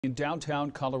In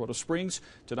downtown Colorado Springs,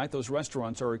 tonight those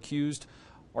restaurants are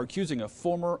accusing a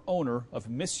former owner of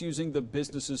misusing the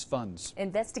business's funds.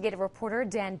 Investigative reporter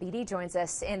Dan Beatty joins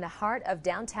us in the heart of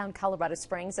downtown Colorado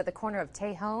Springs at the corner of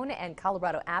Tejon and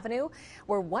Colorado Avenue,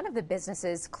 where one of the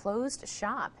businesses closed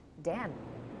shop. Dan.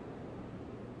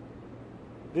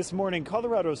 This morning,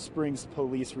 Colorado Springs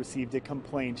police received a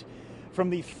complaint from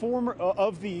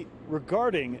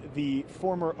regarding the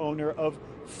former owner of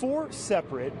 4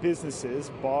 separate businesses,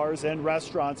 bars and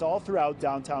restaurants all throughout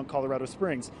downtown Colorado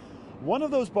Springs. One of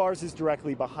those bars is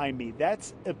directly behind me.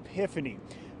 That's Epiphany.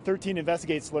 13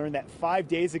 Investigates learned that 5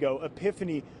 days ago,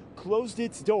 Epiphany closed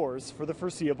its doors for the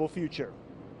foreseeable future.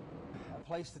 A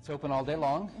place that's open all day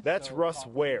long. That's Russ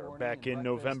Ware back in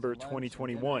November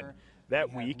 2021.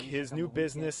 That week, his new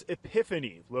business,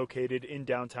 Epiphany, located in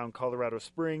downtown Colorado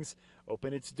Springs,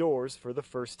 opened its doors for the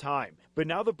first time. But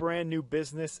now the brand new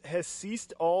business has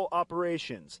ceased all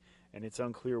operations, and it's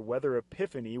unclear whether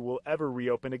Epiphany will ever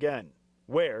reopen again.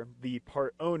 Ware, the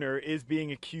part owner, is being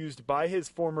accused by his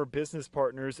former business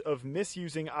partners of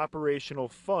misusing operational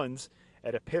funds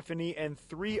at Epiphany and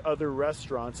 3 other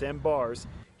restaurants and bars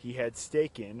he had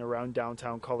stake in around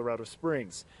downtown Colorado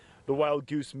Springs. The Wild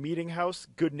Goose Meeting House,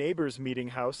 Good Neighbors Meeting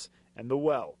House, and The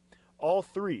Well. All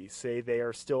 3 say they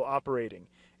are still operating.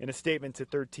 In a statement to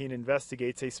 13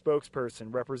 Investigates, a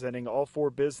spokesperson representing all 4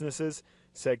 businesses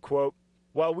said, quote,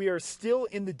 "While we are still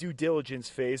in the due diligence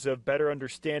phase of better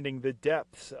understanding the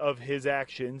depths of his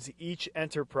actions, each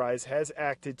enterprise has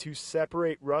acted to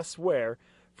separate Russ Ware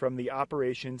from the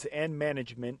operations and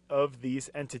management of these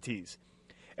entities.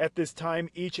 At this time,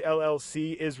 each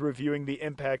LLC is reviewing the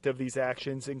impact of these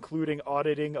actions, including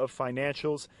auditing of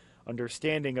financials,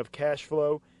 understanding of cash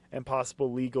flow, and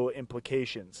possible legal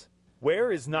implications."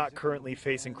 Ware is not currently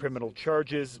facing criminal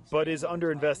charges, but is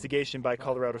under investigation by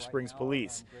Colorado Springs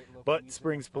Police. But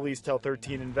Springs Police tell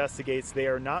 13 Investigates they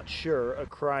are not sure a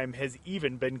crime has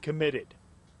even been committed.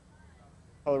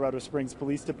 Colorado Springs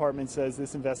Police Department says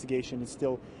this investigation is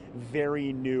still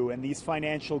very new, and these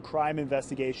financial crime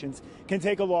investigations can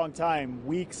take a long time,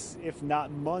 weeks if not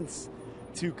months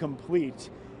to complete.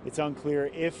 It's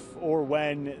unclear if or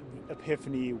when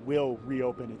Epiphany will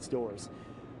reopen its doors.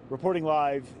 Reporting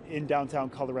live in downtown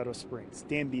Colorado Springs,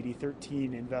 Dan Beatty,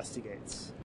 13 Investigates.